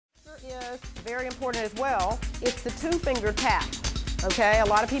very important as well, it's the two-finger tap. Okay, a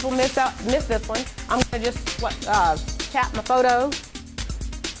lot of people miss this one. I'm going to just tap my photo,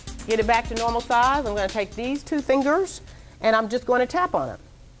 get it back to normal size. I'm going to take these two fingers and I'm just going to tap on it.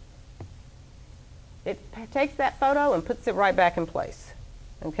 It takes that photo and puts it right back in place.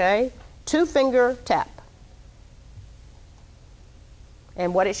 Okay, two-finger tap.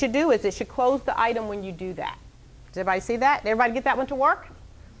 And what it should do is it should close the item when you do that. Does everybody see that? Did everybody get that one to work?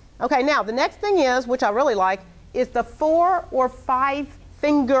 Okay, now the next thing is, which I really like, is the 4 or 5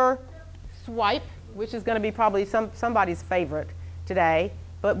 finger swipe, which is going to be probably somebody's favorite today.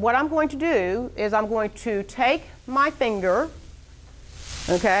 But what I'm going to do is I'm going to take my finger,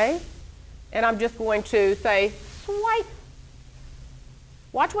 okay, and I'm just going to say swipe.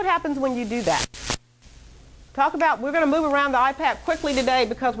 Watch what happens when you do that. We're going to move around the iPad quickly today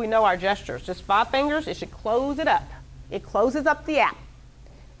because we know our gestures. Just 5 fingers, it should close it up. It closes up the app.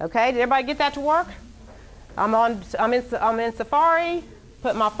 Okay, did everybody get that to work? I'm in Safari,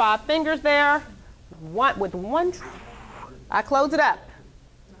 put my 5 fingers there. With one, I close it up.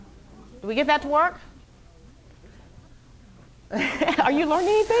 Do we get that to work? Are you learning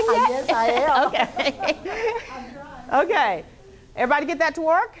anything yet? Yes, I am. Okay. Okay. Everybody get that to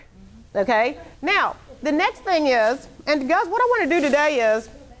work? Okay. Now, the next thing is, and guys, what I want to do today is,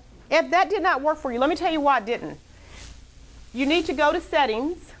 if that did not work for you, let me tell you why it didn't. You need to go to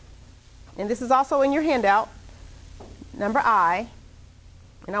Settings, and this is also in your handout, number I,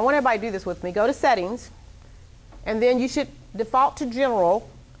 and I want everybody to do this with me. Go to Settings, and then you should default to General.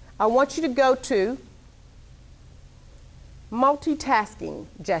 I want you to go to Multitasking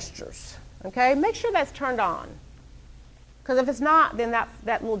Gestures. Okay, make sure that's turned on. Because if it's not, then that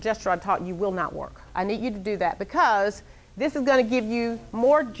little gesture I taught you will not work. I need you to do that because this is going to give you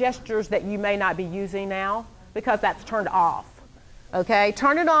more gestures that you may not be using now because that's turned off. Okay,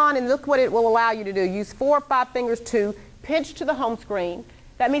 turn it on and look what it will allow you to do. Use 4 or 5 fingers to pinch to the home screen.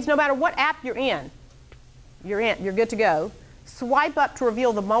 That means no matter what app you're in, you're good to go. Swipe up to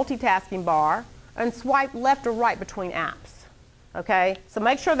reveal the multitasking bar and swipe left or right between apps. Okay, so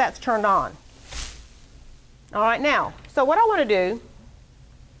make sure that's turned on. All right, now, so what I want to do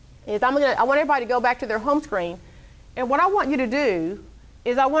is I want everybody to go back to their home screen, and what I want you to do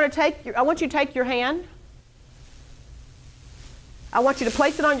is I want you to take your hand. I want you to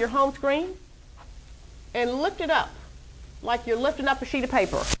place it on your home screen and lift it up like you're lifting up a sheet of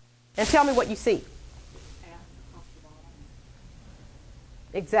paper, and tell me what you see.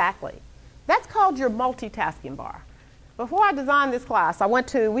 Exactly. That's called your multitasking bar. Before I designed this class,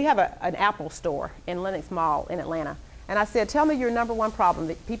 we have an Apple store in Lenox Mall in Atlanta. And I said, tell me your #1 problem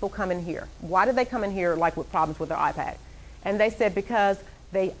that people come in here. Why do they come in here like with problems with their iPad? And they said because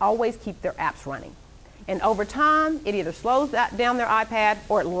they always keep their apps running. And over time, it either slows down their iPad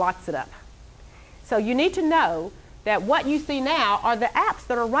or it locks it up. So you need to know that what you see now are the apps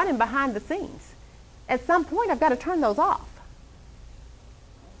that are running behind the scenes. At some point, I've got to turn those off.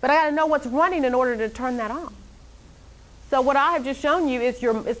 But I got to know what's running in order to turn that on. So what I have just shown you is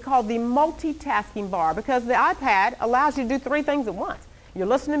it's called the multitasking bar because the iPad allows you to do 3 things at once. You're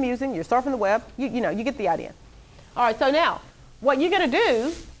listening to music, you're surfing the web, you get the idea. All right, so now, what you're going to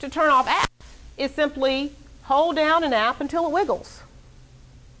do to turn off apps is simply hold down an app until it wiggles.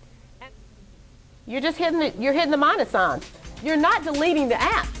 You're just hitting the minus sign. You're not deleting the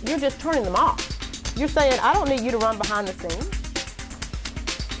apps, you're just turning them off. You're saying, I don't need you to run behind the scenes.